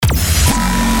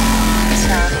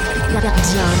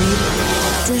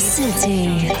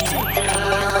DeCity.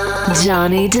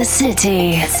 Johnny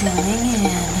DeCity.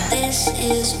 This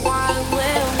is why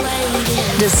we're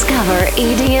waiting. Discover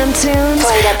EDM tunes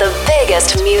played at the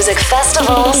biggest music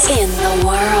festivals in the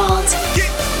world.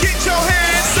 Get your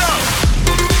hands up!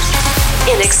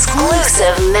 In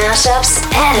exclusive mashups,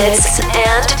 edits,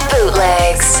 and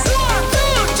bootlegs.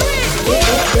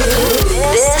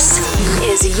 This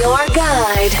is your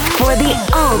guide for the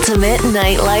ultimate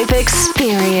nightlife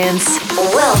experience.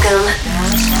 Welcome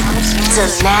to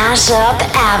Mashup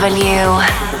Avenue.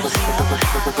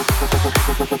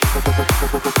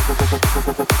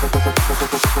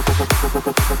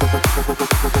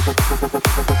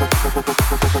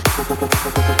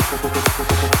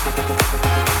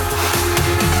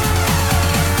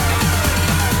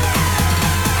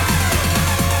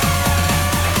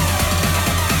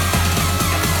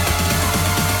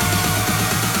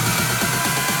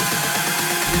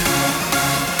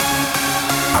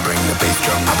 I bring the bass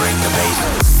drum, I bring the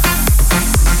bass.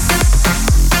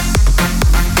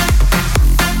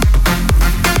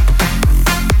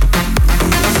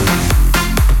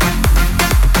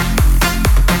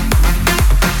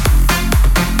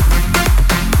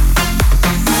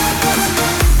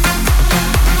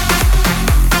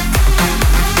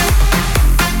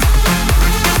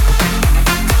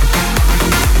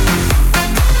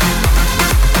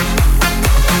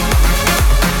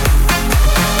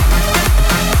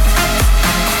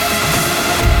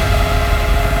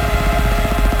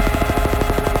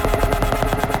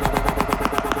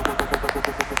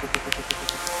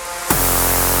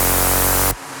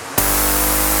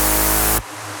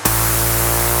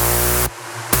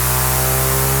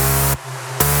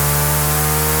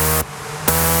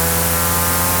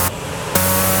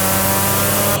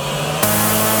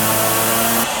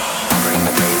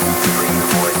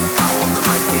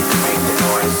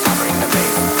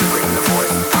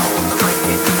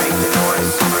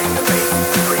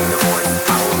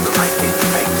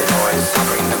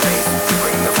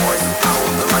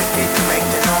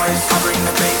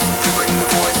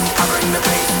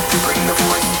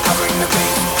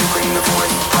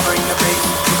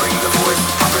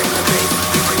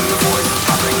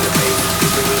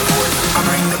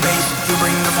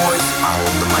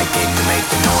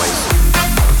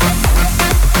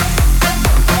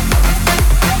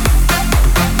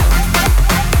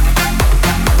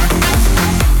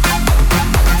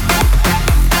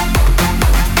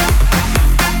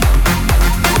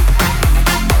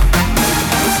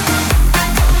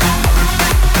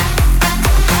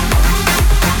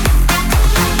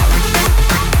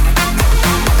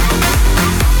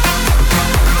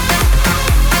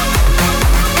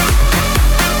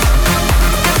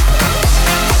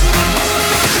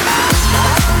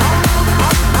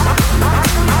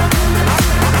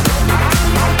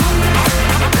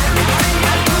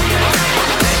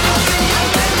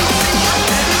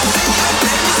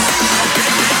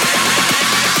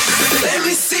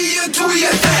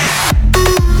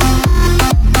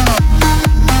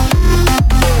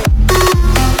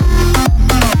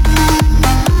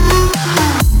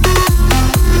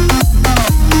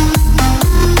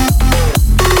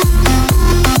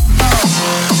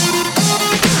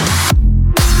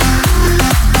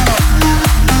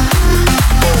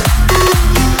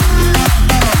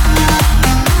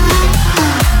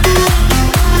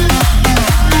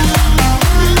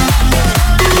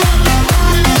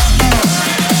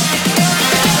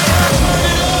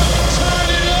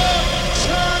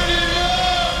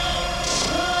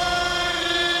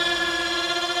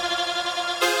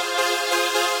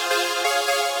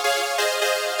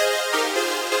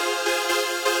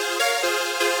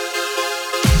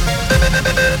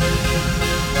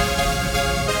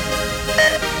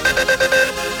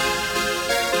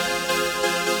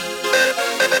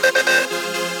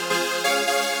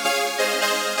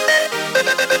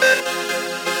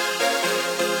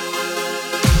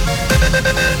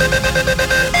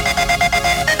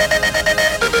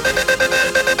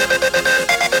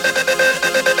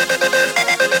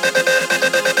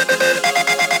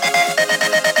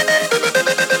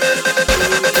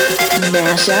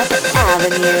 Mashup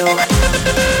Avenue.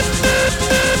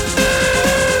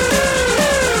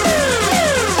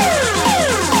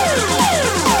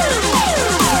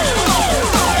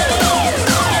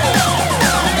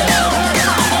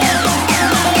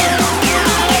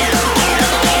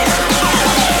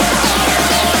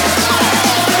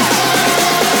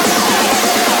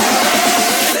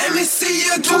 Let me see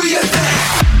you do your thing.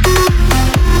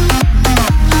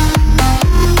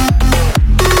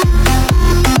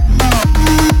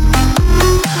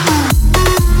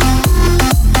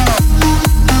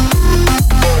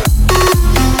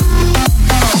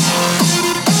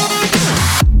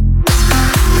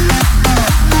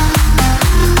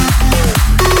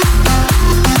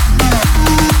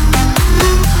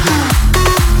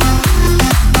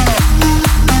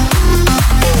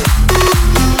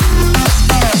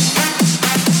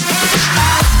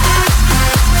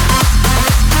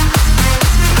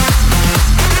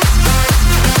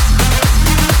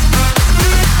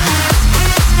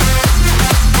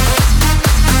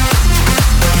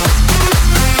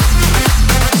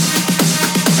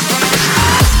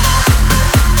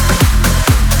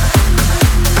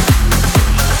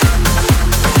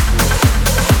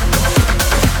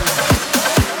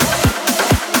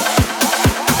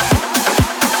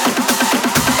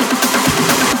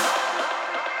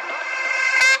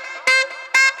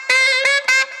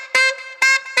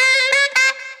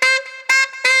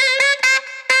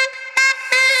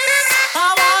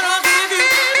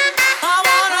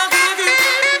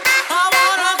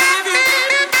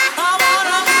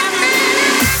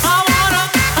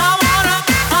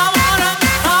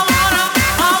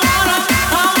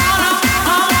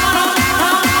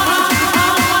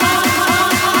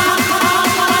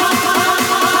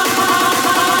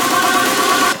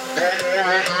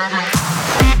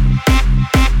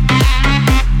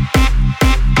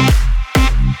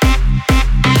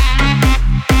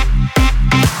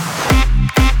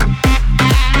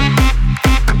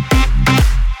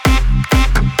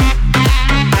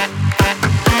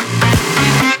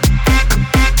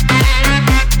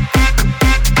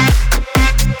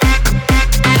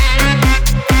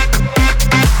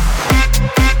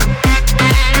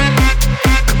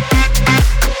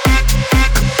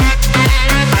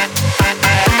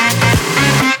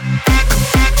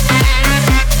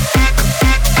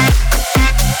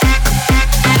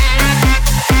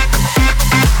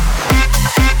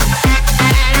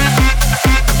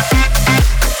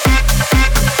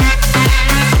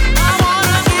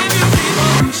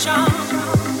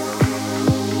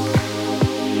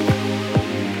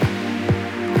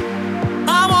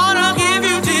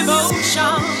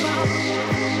 I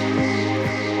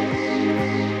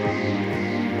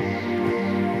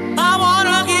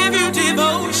wanna give you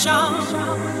devotion.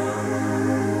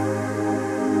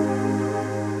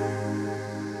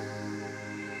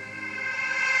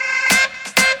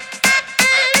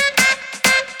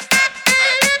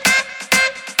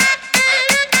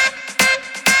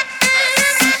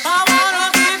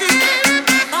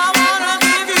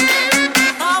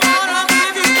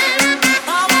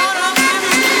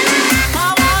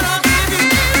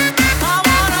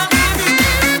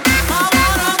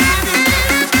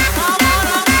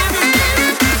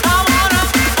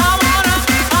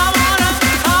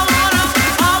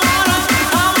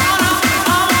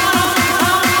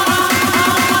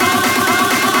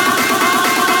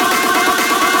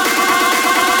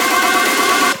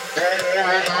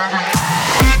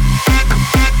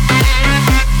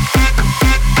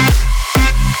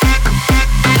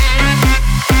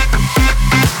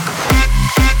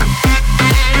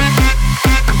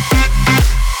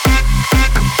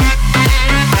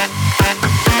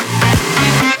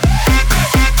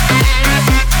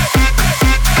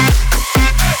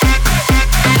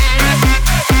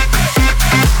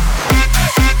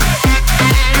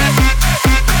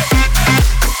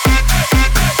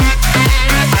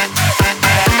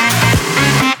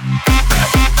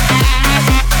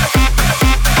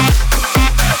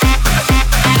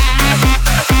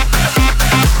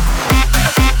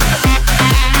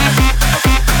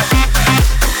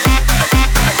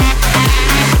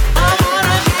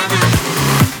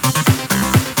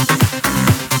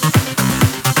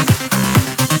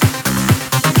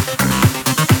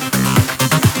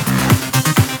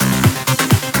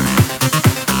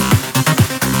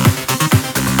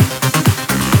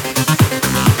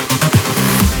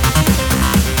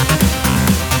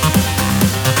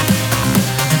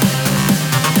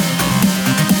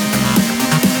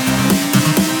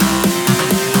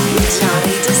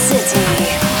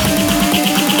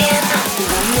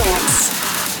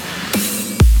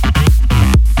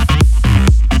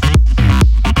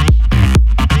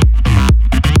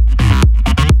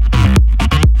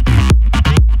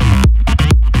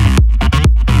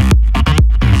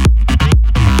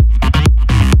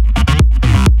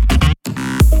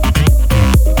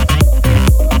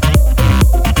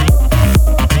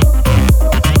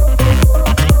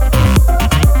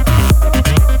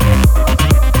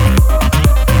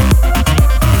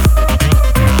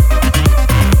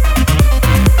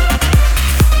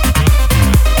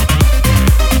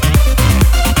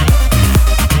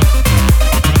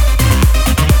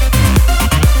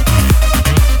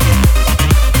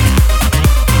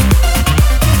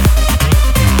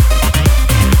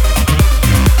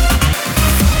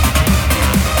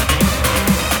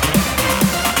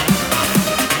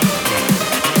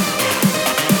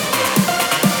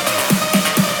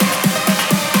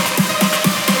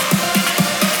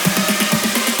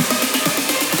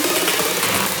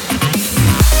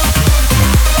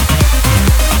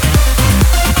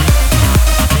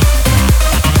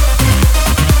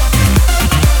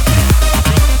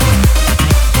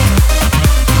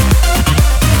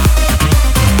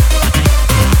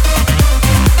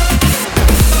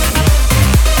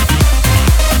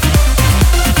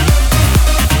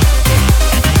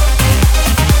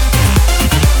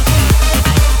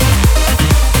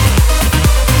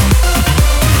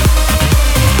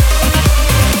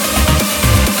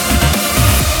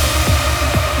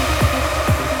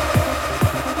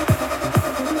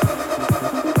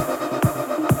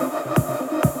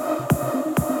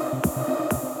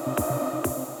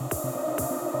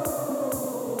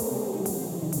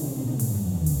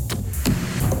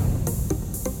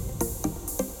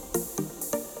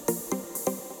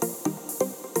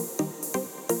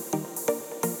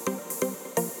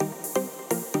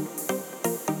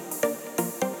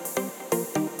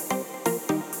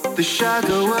 The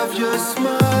shadow of your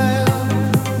smile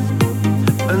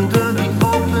under the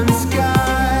open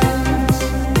skies.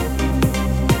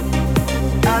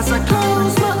 As I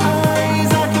close my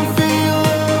eyes, I can feel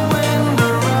the wind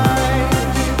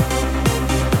arise.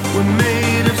 We're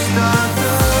made of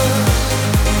stardust.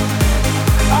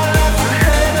 Our lives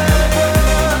ahead of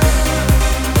us.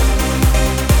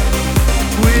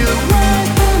 We'll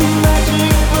ride the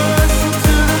magic bus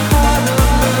into the heart of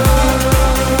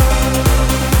love.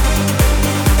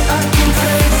 I can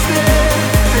taste it,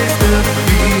 taste the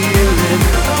feeling.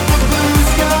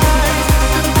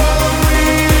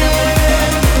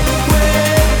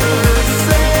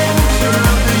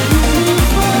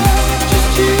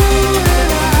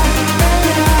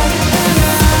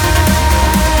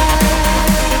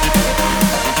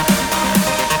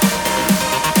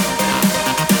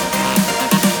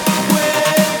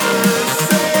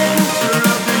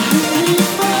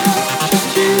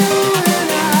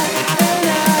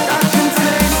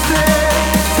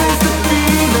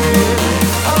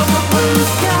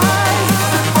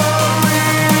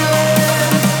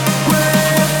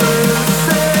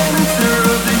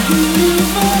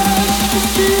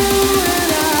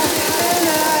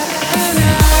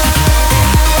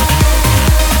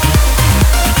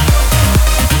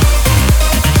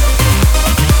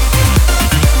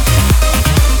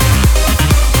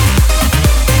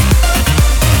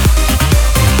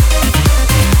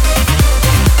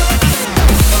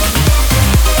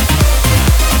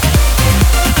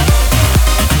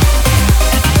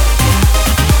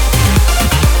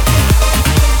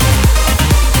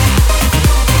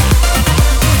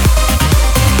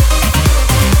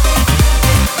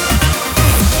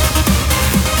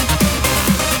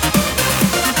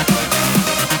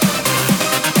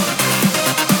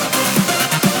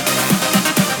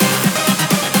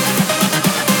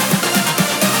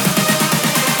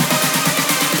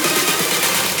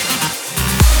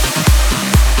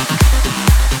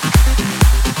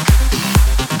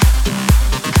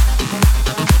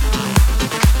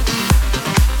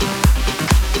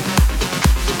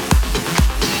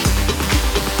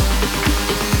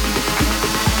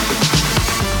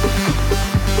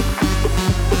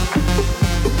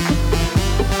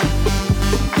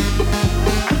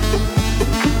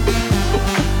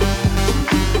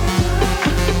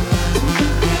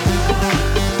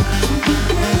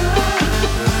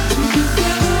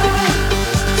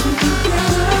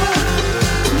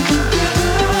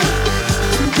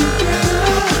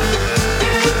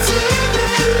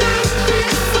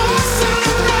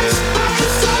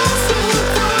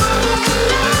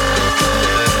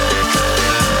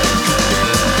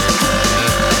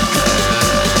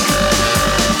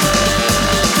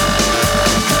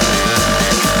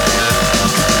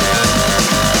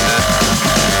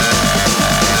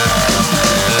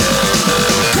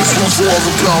 for all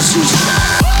the bouncers.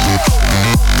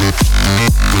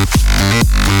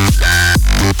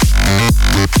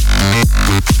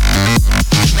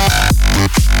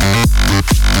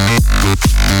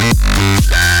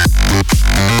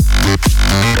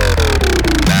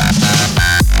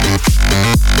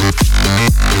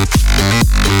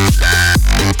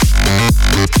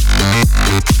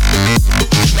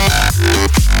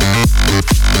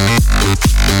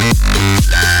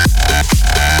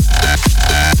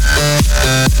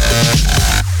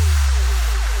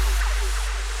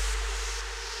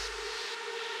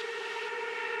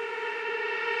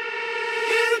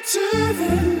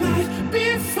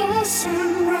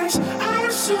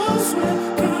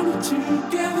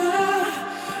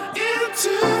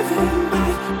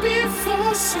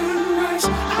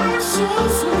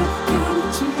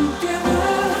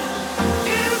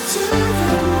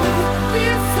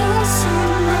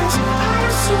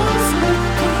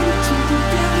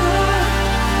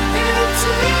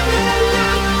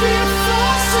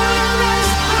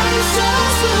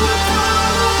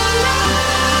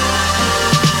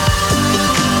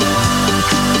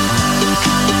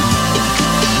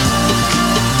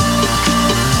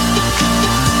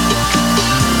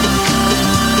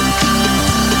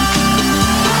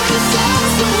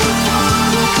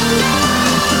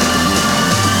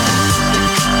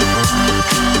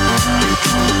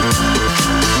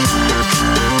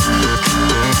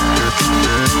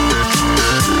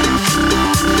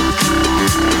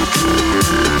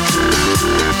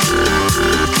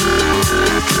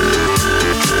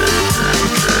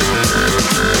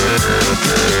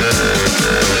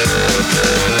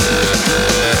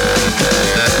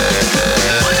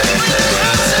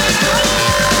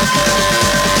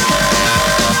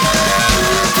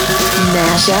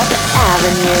 Mashup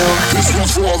Avenue. This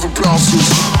one's for all the bouncers.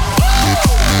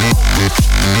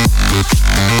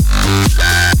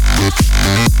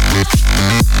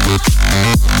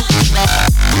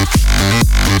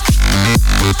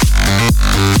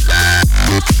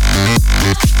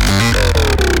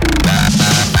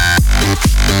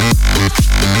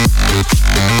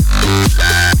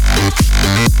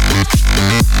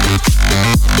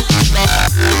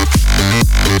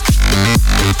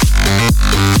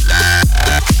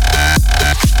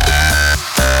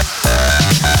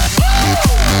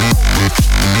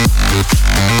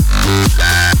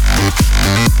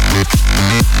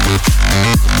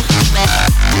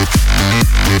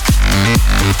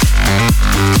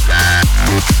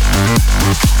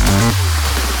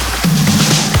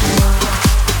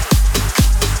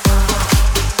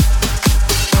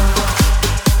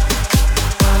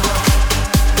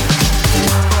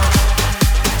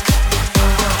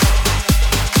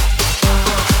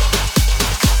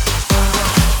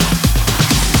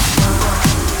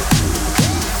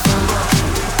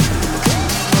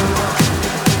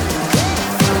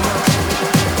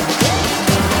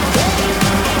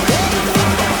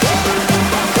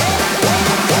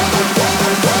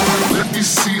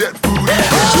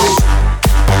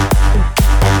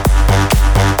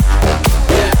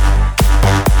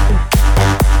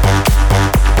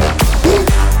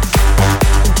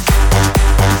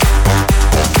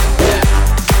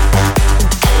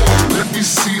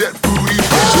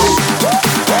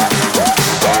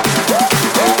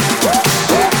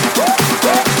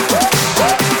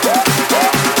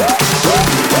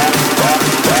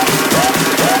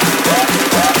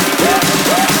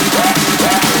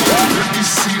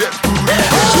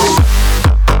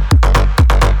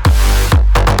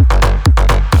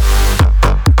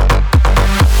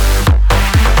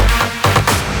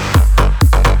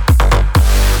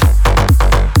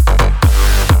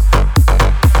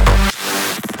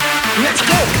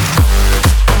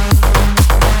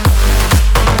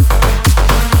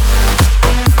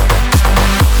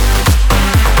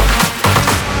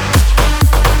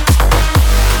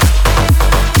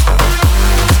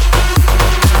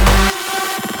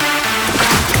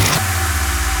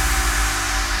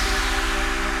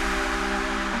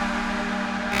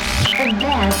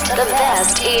 The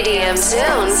best EDM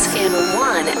tunes in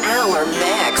 1 hour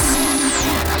mix.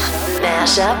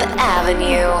 Mashup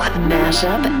Avenue.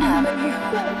 Mashup Avenue.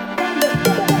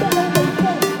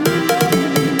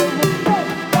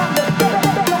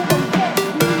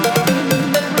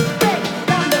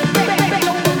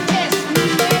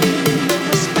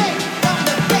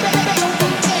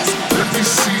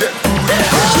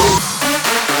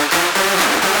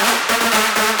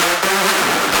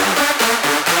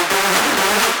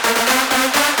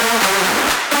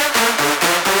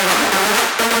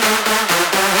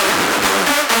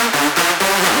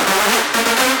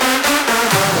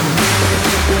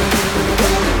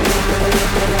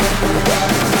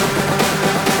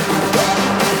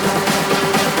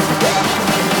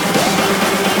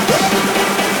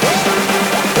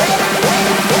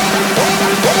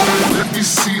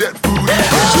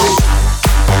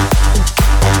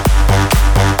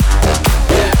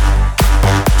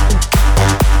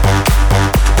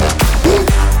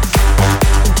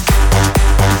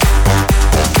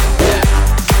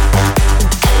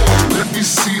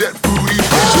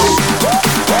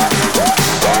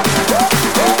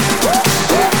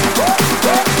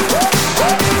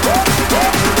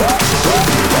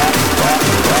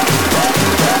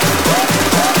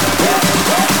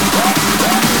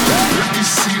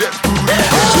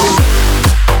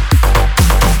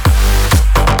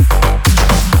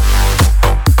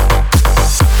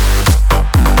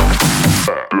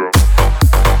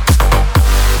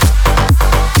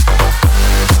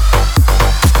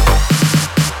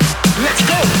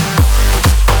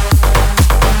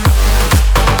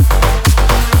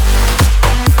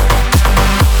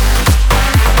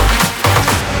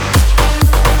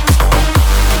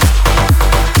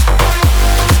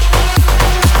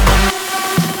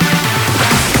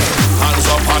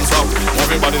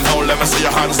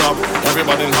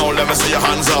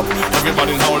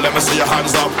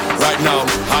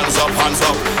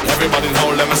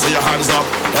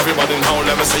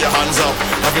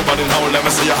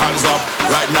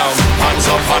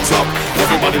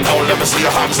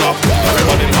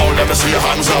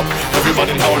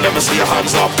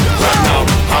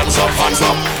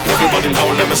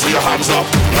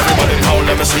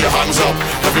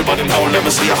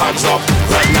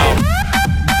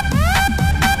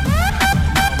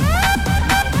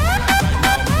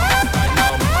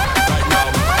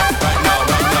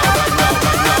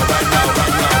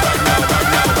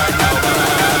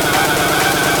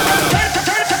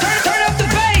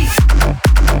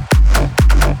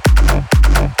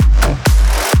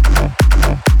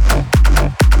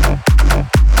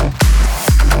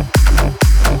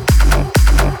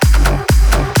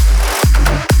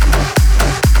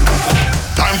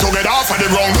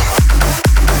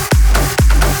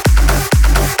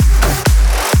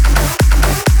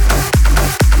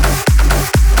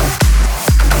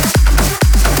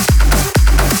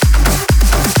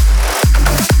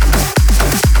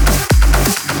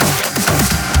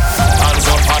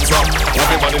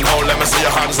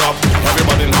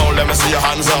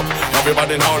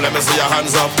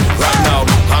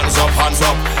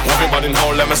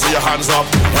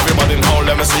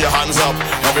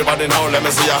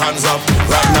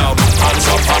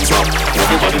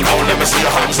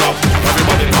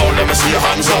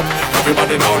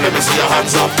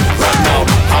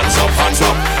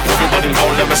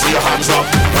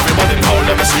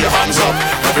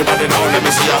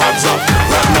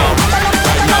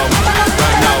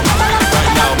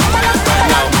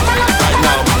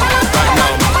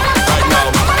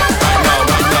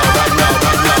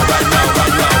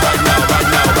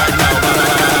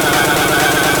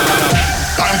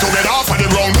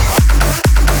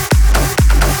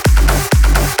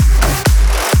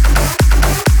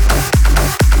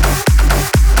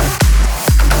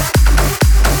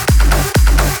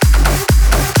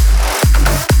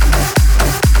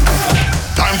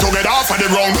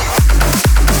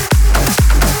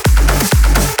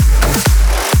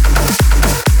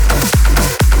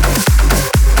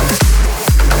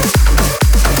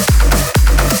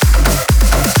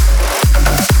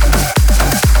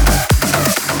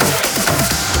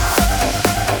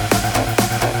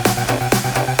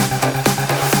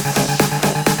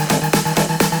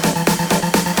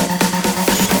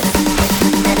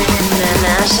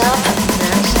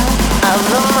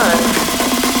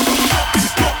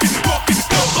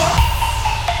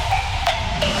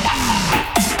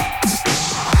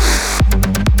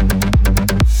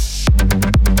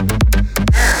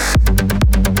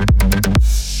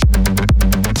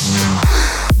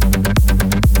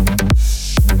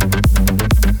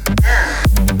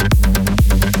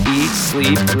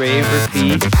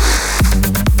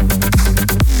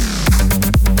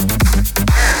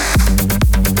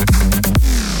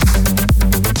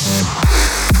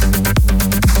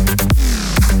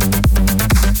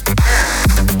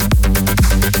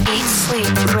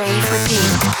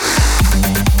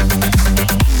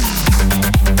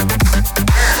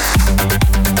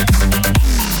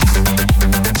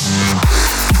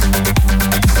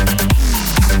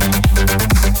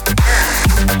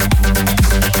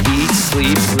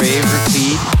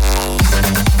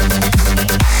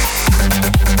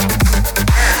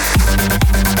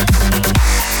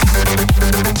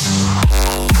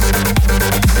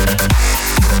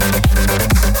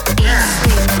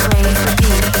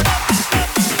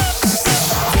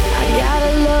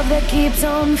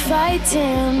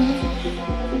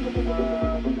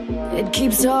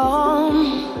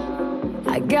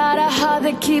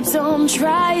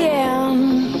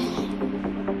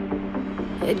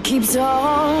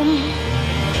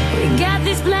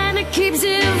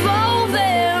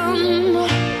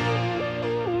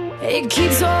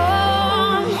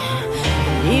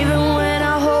 Even when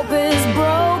our hope is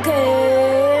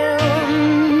broken.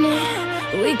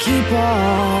 we keep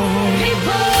on.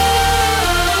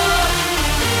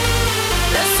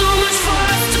 There's so much for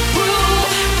us to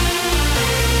prove.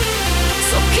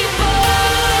 So keep on.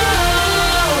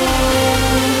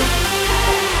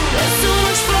 There's so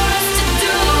much for us to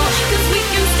do. 'Cause we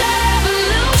can start a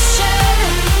revolution.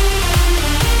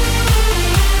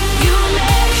 You and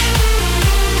me.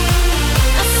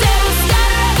 I said we'll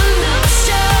start a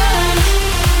revolution.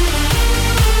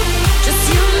 Just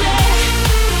you and me.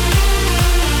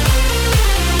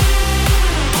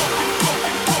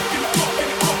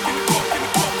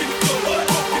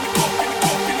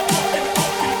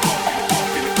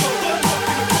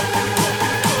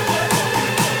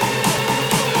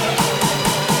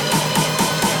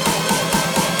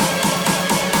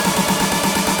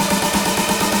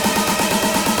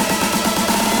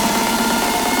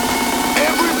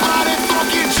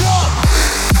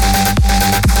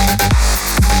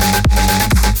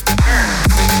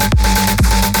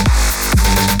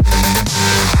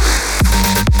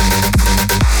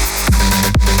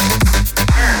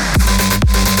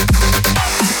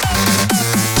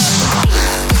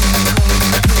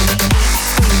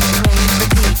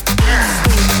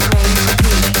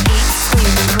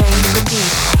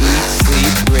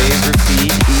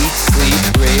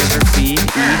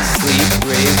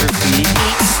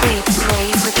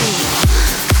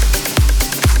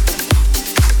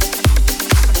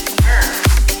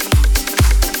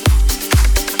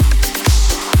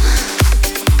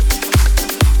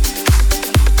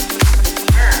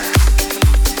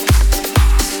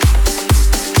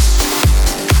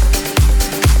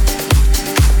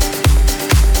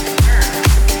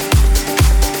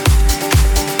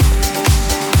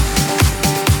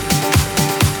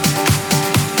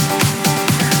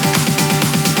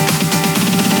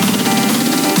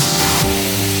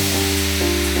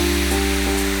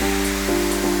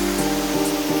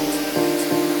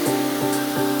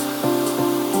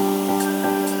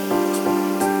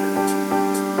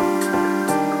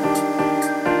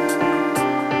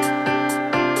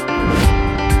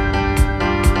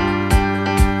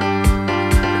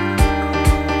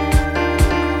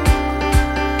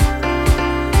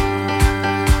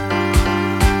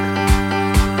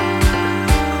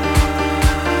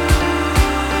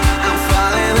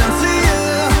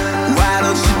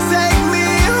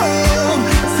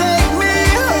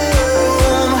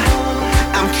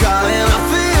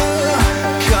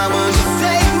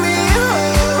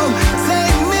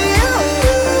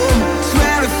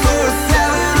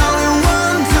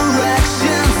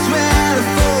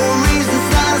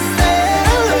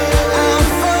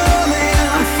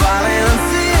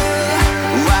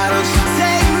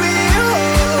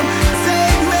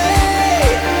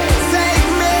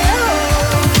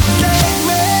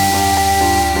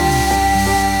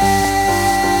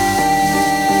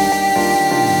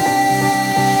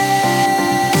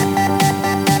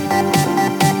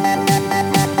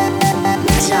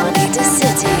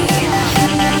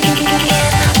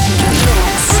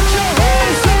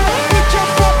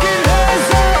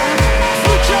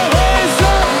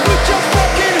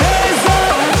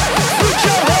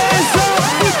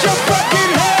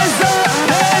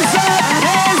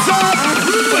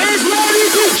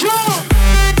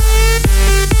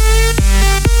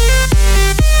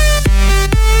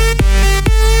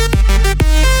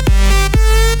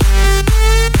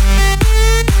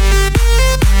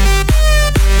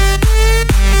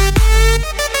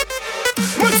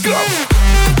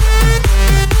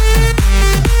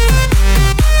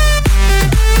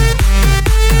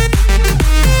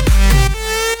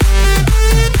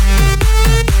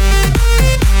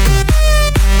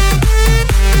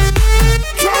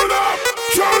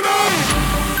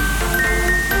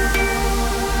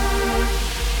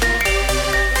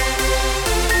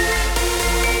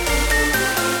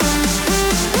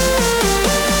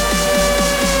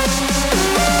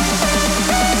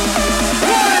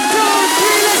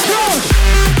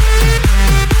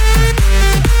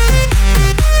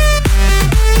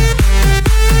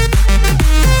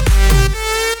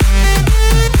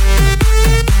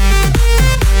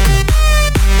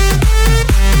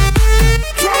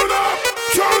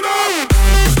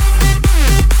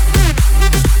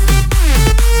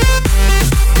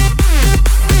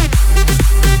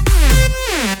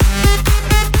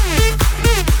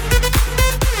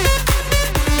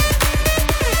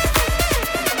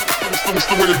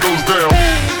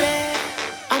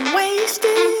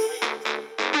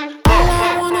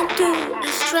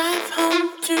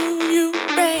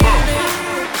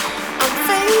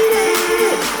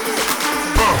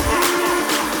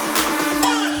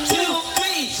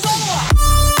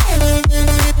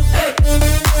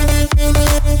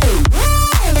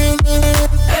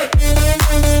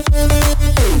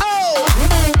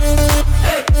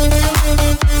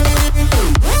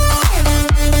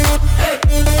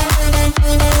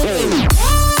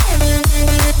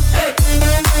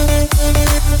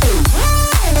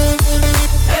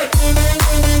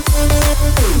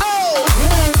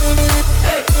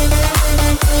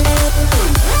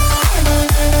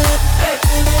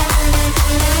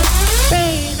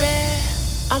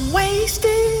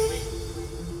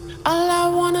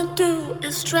 do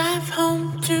is drive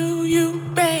home to you,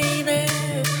 baby.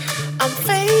 I'm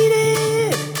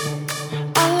faded.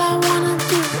 All I wanna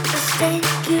do is take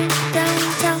you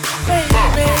downtown,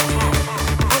 baby.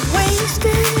 I'm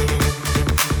wasted.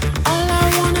 All I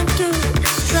wanna do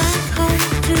is drive home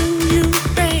to you,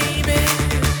 baby.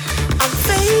 I'm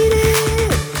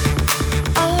faded.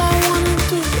 All I wanna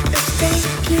do is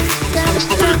take you downtown, That's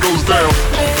the way it goes down.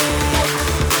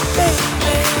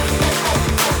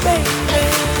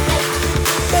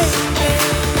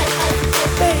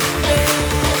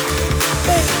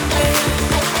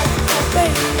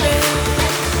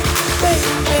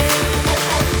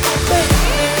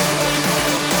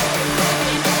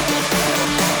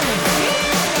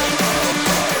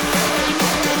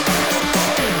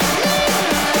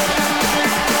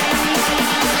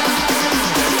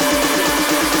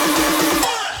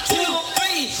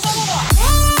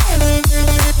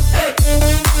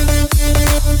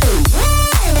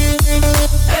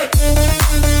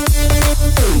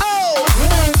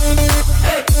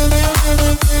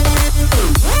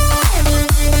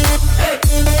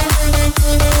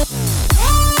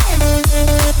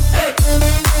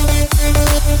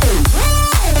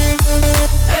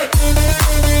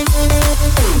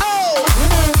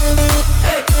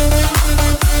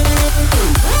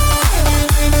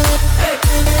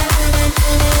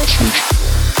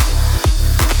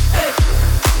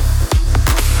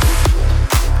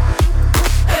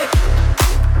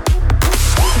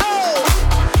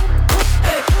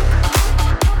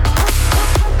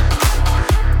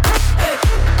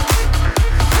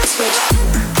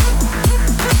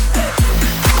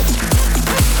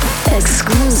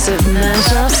 Exclusive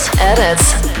mashups,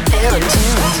 edits, and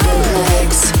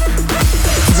bootlegs.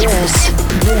 This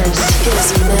is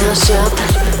Mashup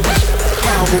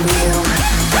Avenue.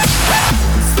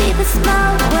 See the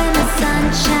smoke when the sun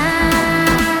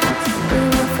shines. We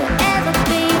will forever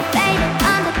be faded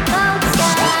on the cold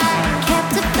side,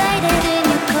 captivated in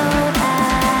your cold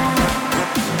eyes.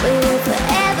 We will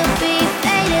forever be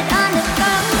faded on the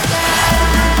cold side.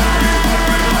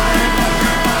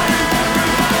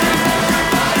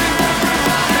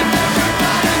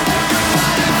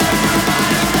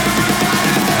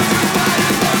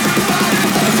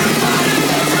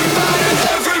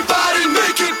 Everybody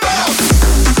make it bounce.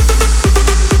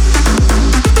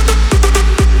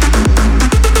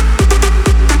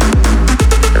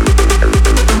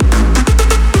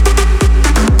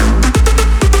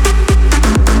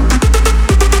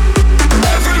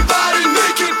 Everybody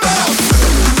make it bounce.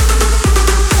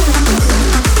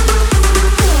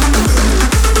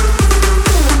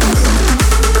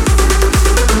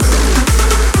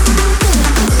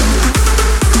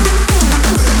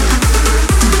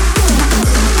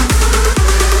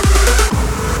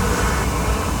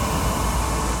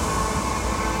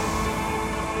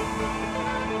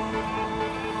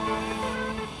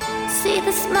 See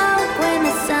the smoke when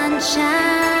the sun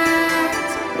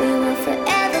shines. We will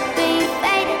forever be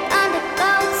faded on the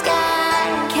cold sky,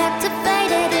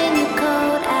 captivated in your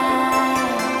cold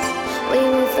eyes. We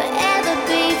will forever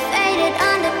be faded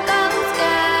on the cold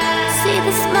sky. See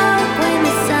the smoke when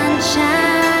the sun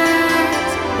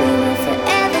shines. We will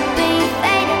forever be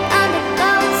faded on the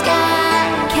cold sky,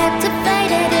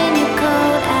 captivated in your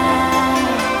cold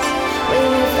eyes. We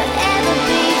will forever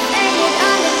be faded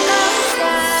on the cold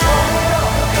sky.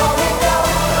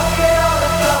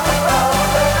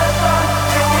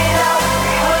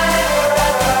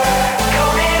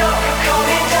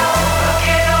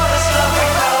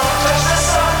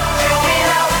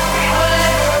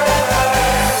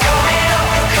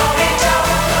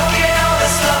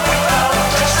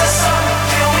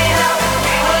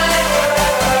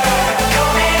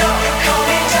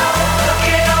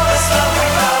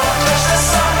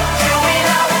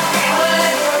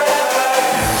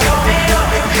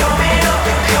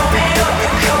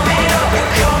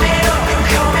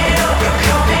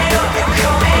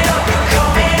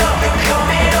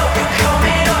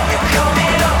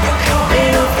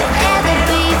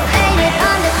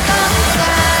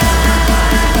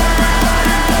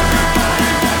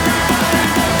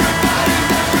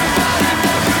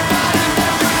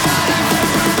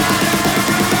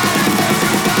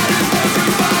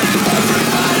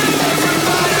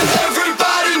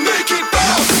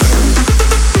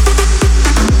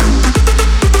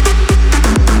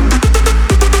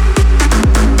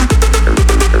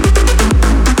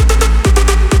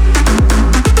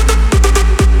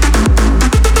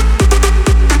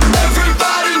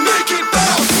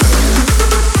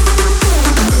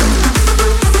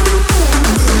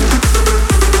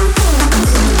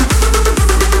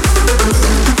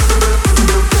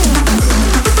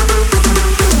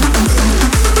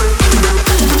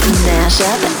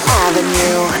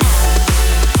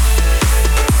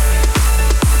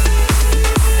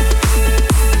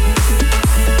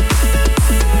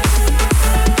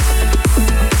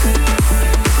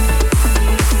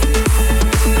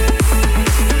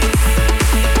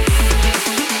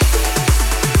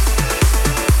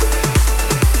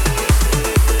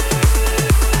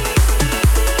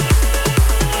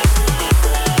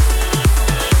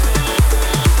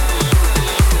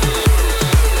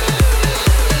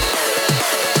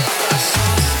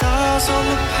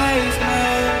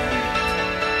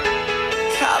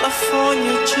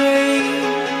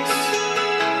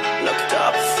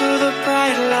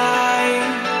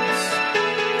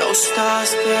 those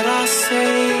stars that I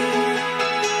see.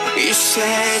 You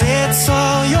said it's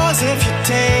all yours if you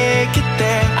take it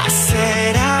there. I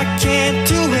said I can't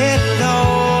do it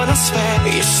alone, I swear.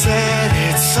 You said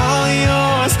it's all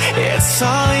yours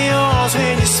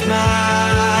when you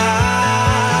smile.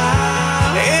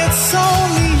 It's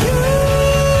only you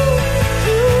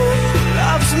who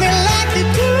loves me like you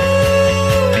do.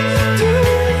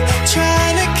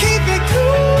 Trying to keep it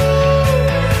cool,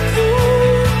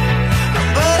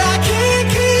 but I can't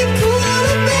keep cool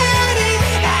about it.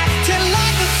 Acting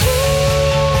like a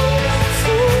fool,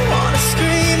 wanna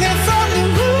scream it from the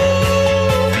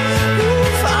roof.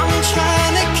 I'm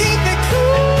trying to keep it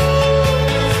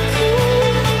cool,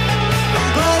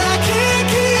 but I can't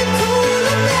keep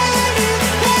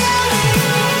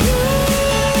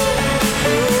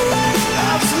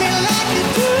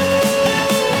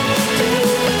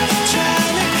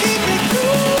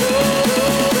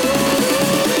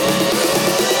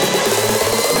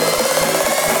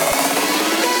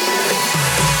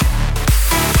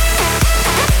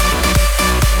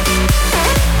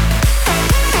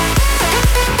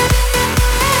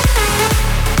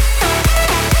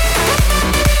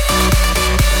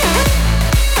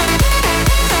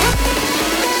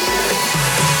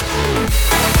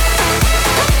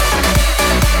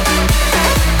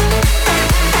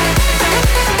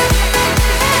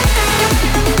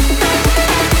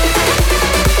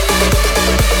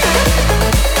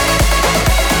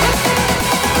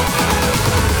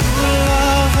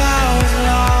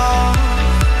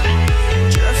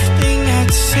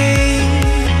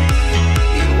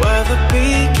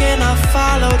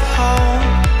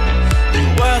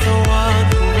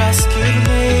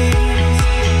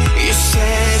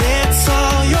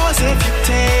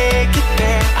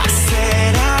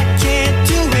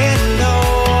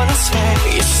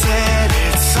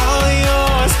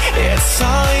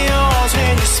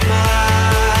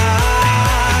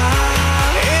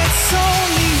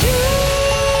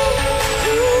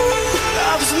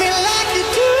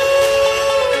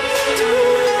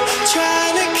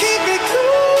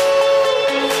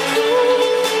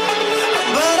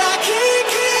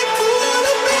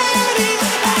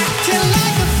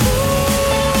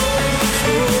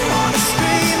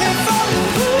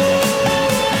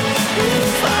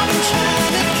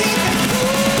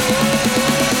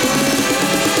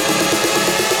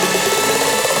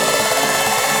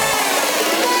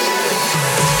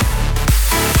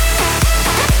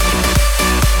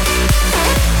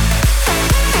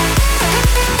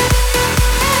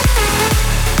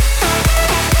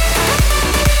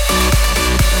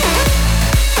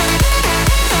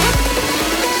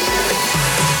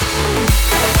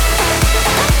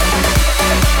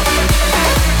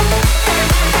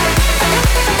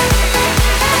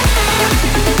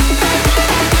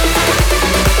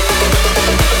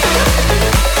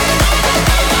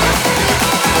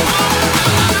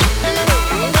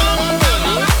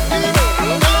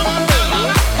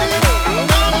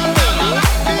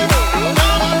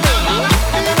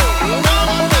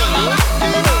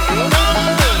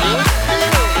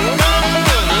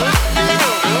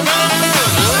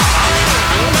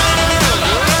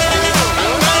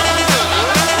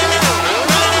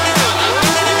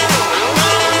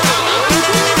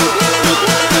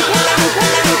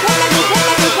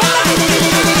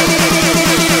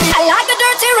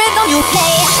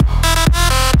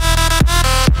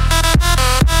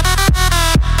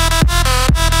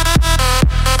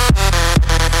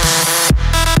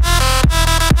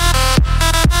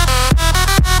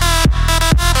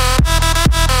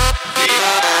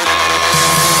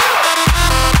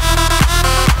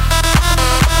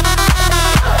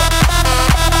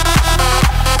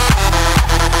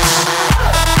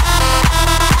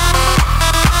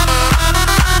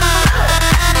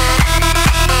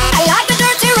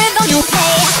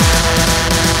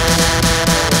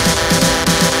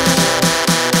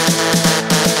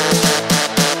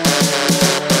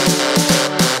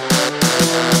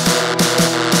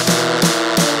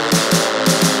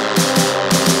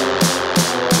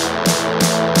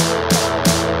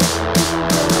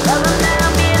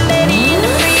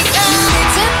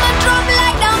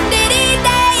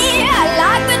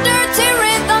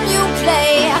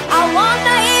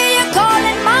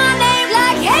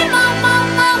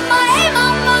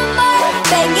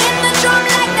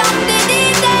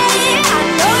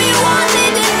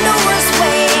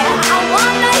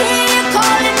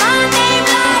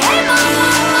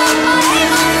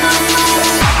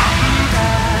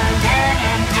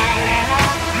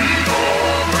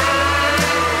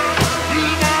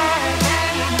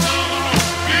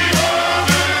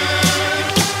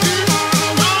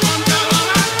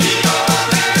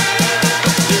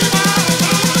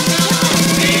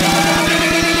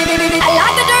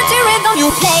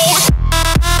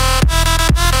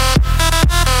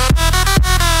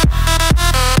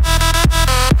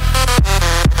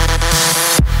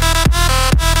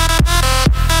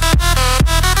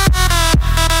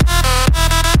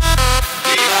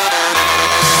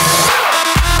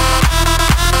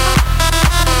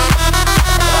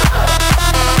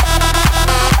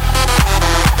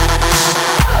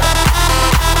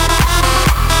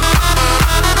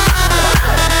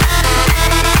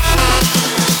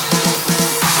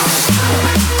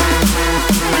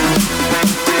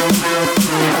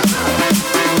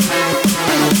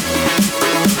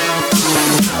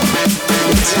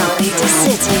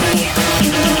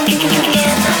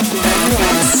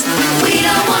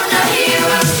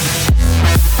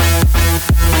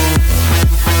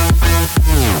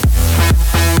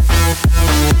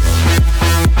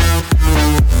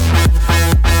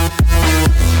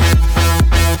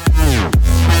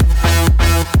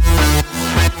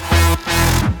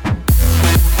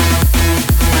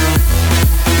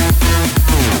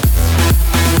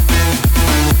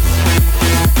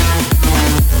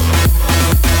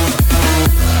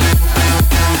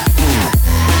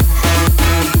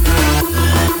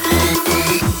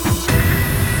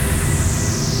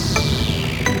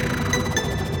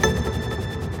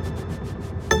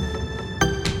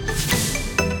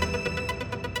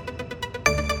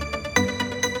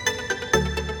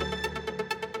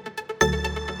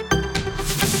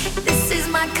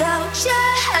my culture.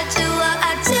 I do what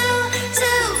I do.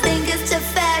 Two fingers to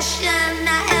fashion.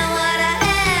 I am what I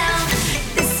am.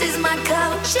 This is my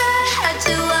culture. I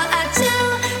do what I do.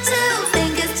 Two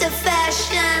fingers to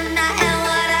fashion. I am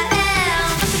what I am.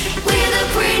 We're the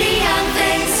pretty young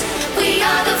things. We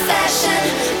are the fashion.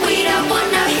 We don't want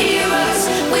no heroes.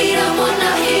 We don't want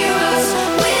no heroes.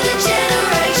 We're the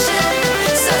generation.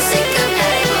 So sick of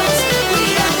labels. We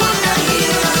don't want no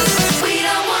heroes. We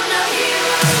don't want no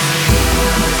heroes.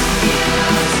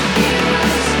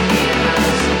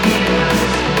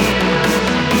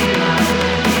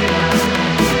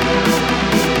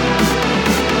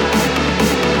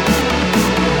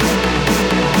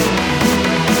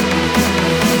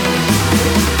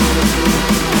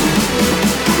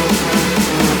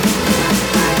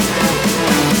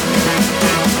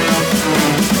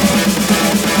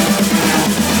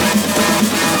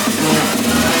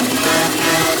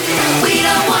 We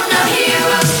don't want no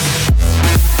heroes.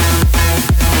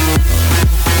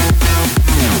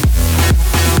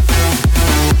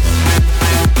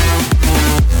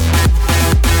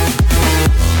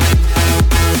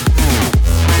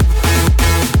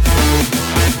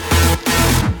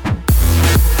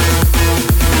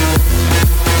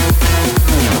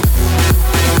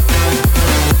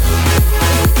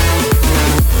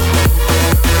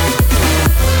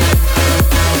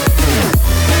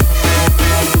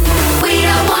 We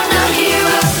don't want no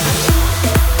heroes.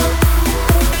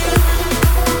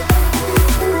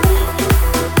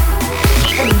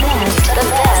 The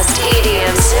best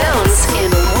EDM tunes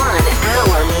in 1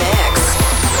 hour mix.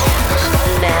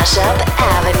 Mashup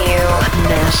Avenue.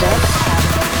 Mashup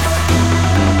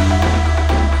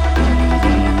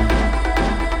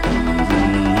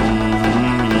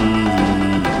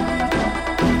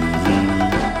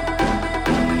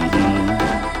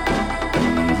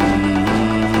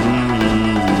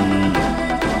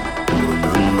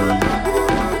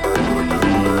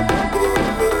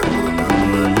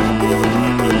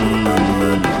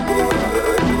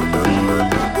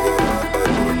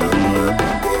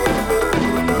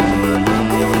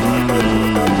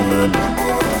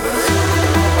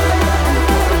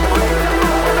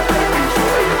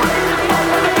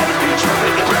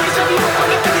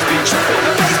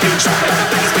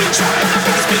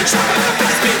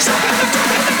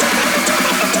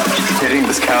Hitting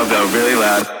this cowbell really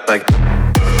loud, like.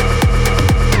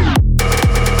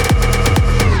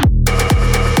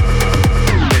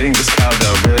 Hitting this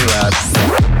cowbell really loud.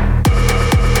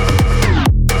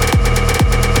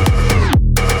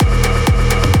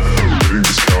 Hitting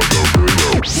this cowbell really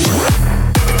loud.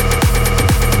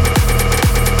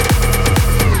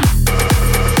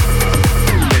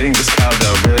 Hitting this cowbell really loud. Hitting this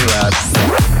cowbell really loud.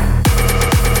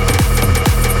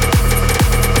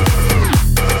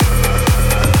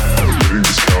 Hitting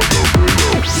this cowbell really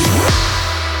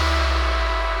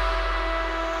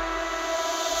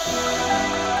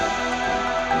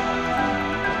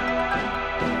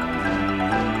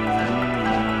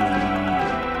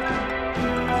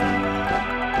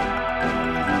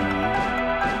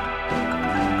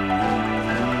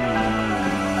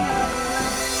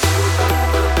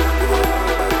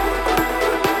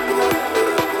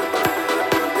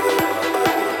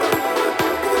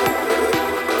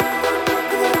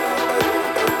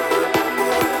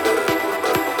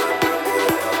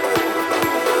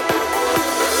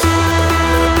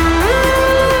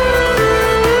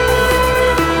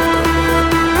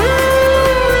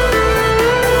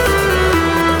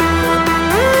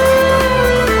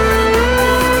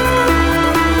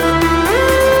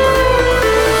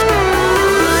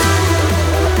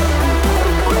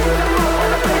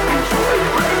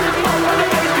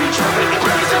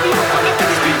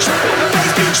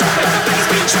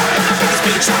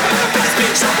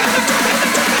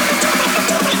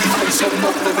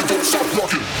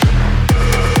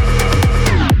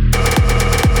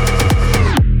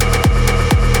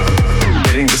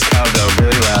Hitting this cowbell really loud. Hitting this cowbell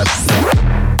really loud.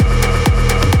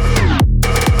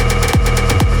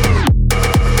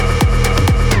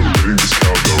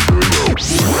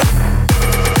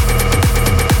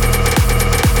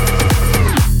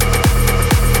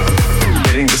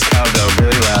 Hitting this cowbell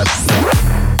really loud.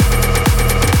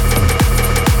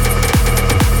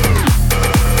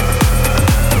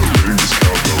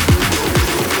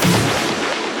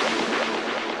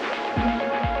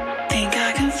 Think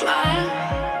I can fly.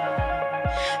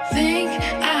 Think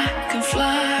I can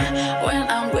fly when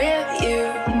I'm with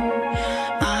you.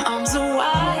 My arms are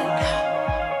wide,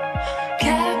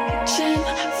 catching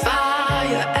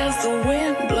fire as the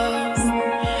wind blows.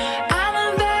 I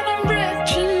know that I'm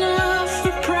rich enough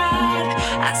for pride.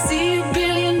 I see $1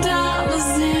 billion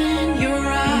in your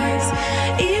eyes.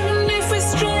 Even if we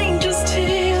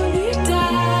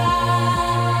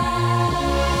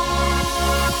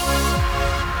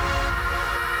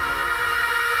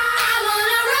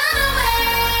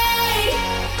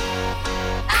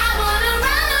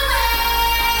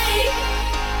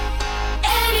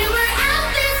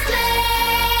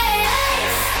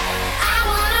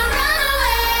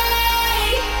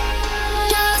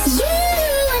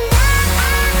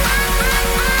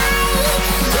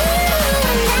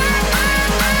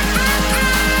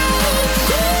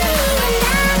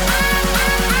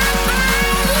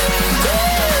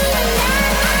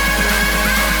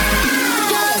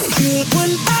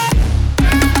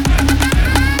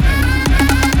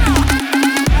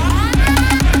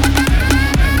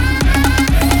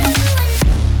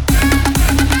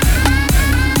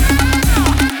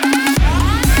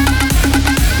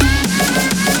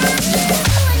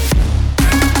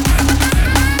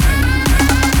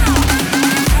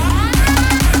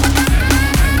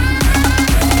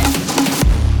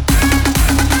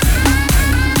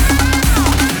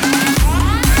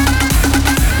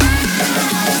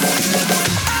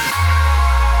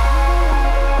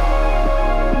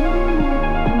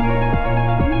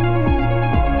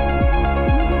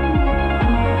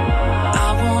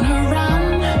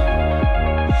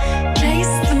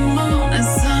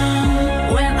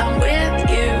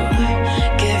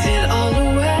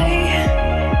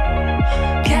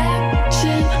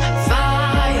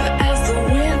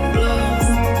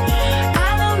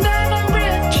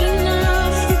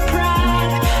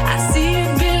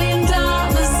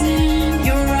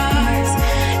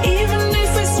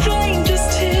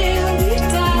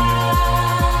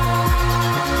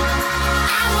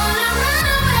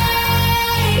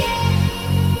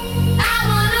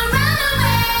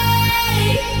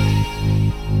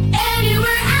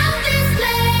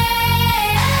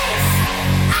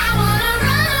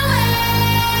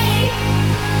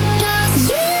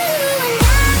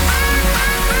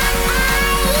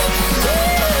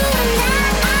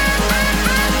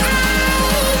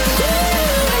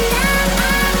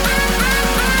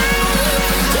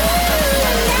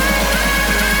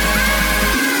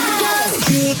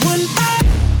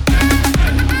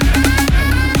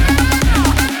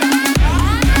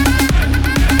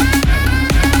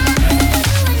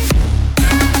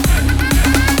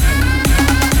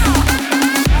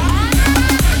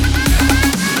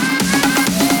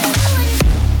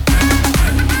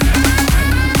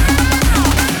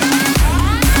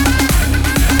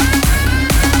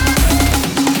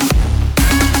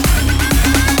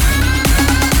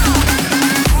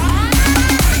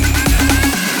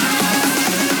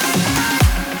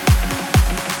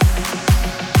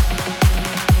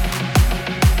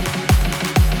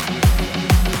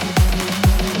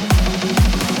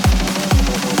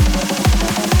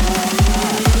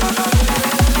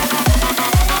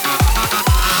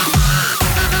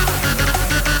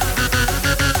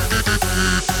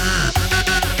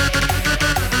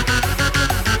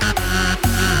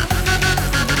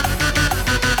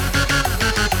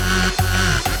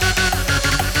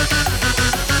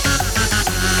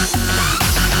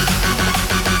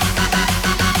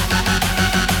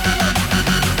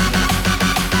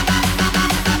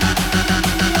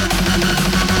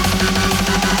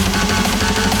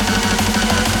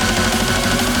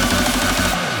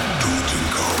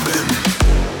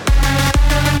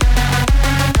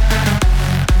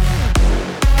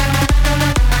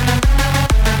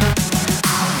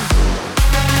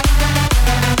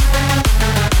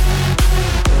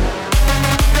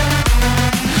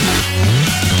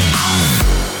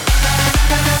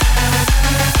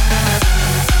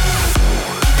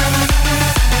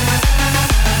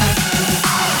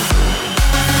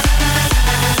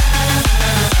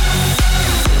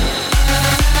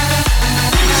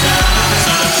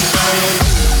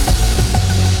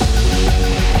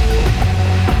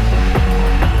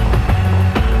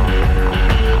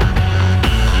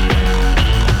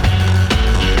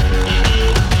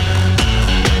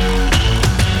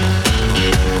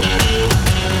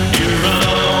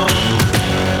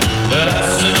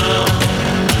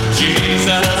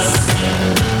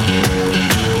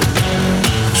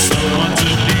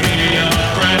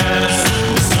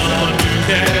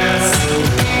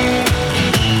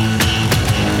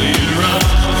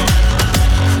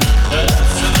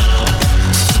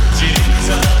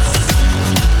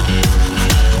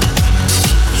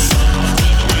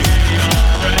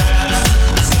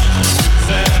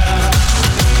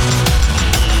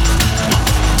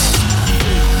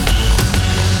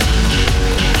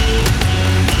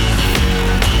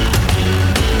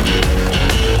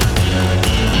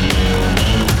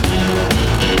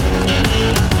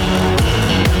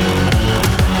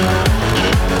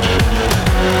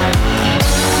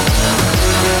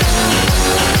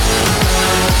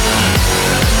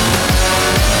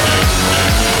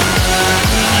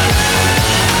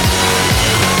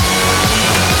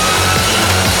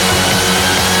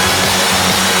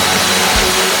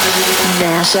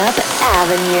Mashup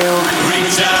Avenue.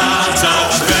 Reach out,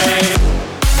 touch base.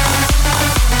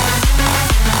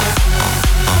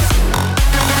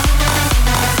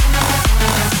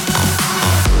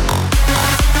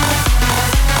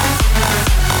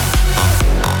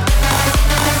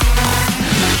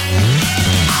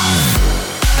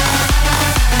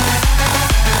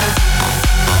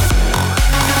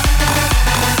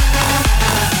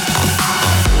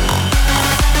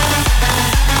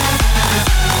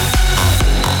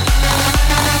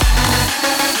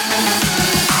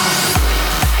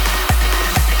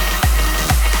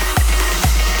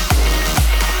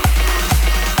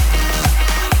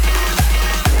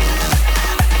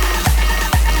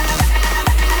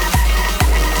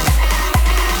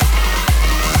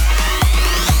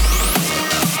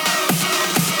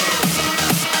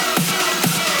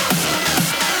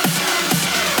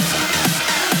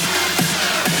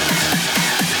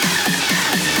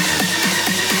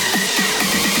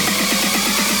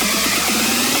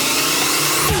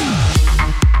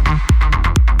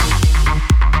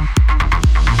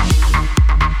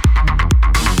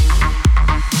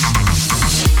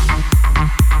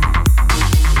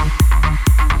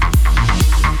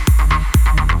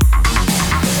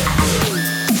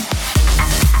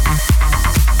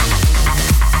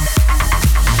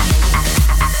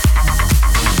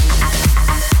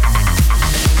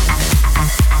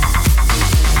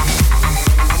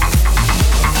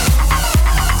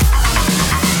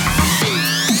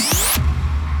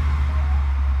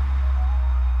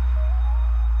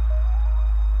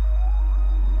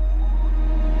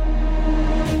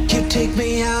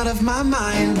 of my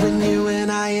mind when you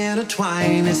and I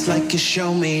intertwine. It's like you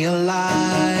show me a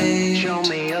light. Show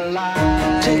me a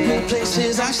light. Take me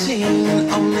places I've seen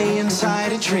only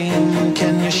inside a dream.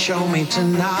 Can you show me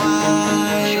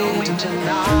tonight? Show me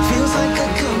tonight. Feels like a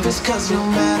compass, 'cause no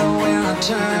matter where I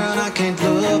turn, I can't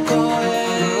look away.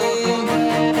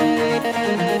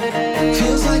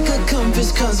 Feels like a compass,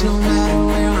 'cause no matter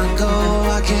where I go,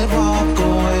 I can't walk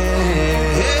away.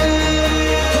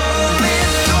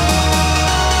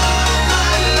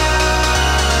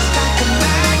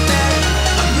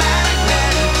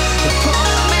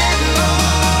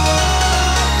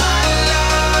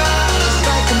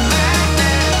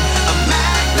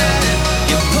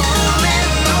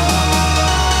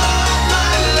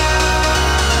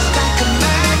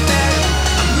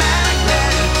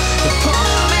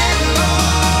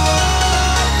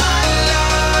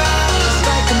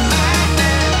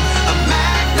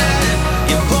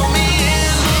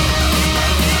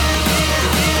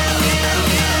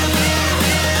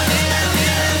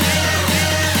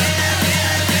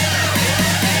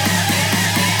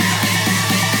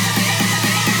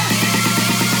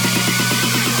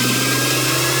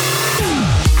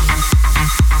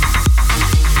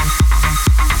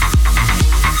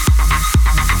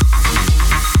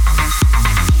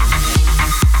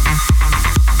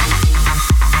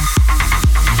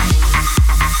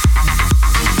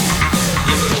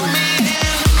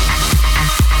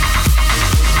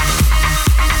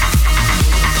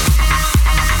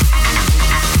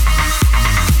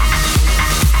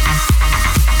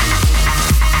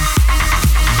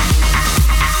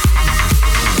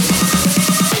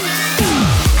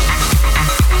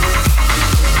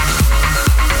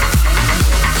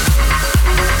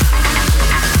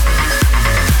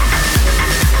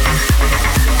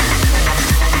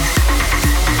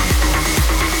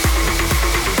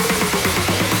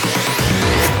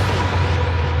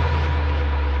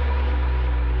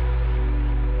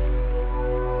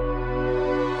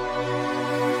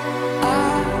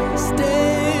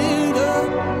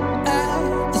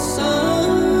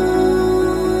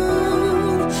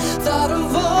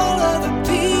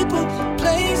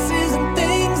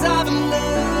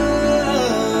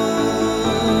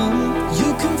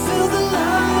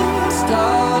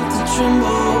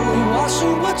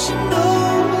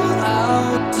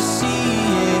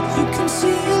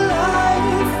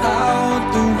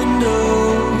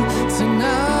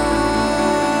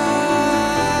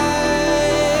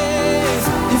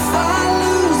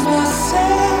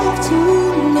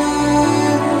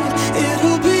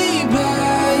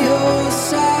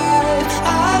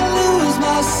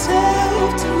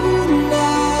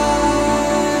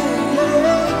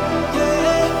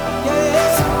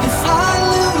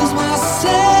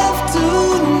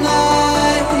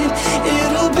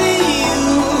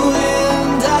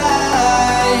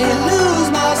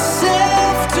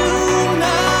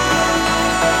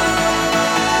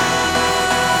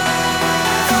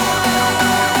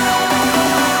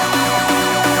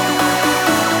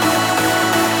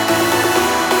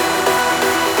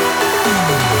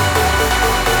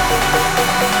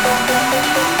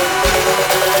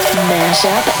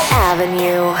 Mashup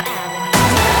Avenue.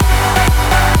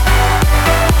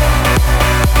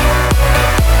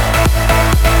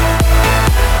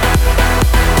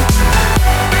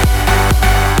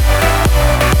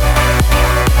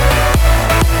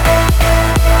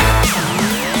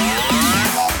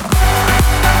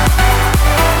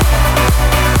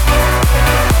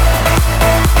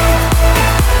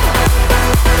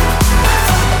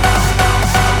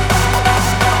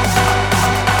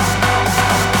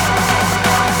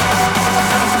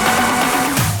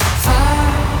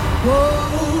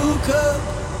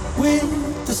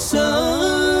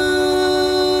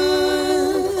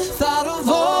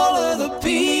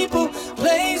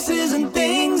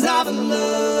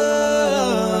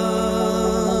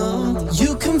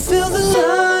 Feel the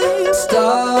light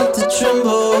start to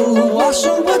tremble. Wash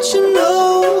on what you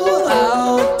know.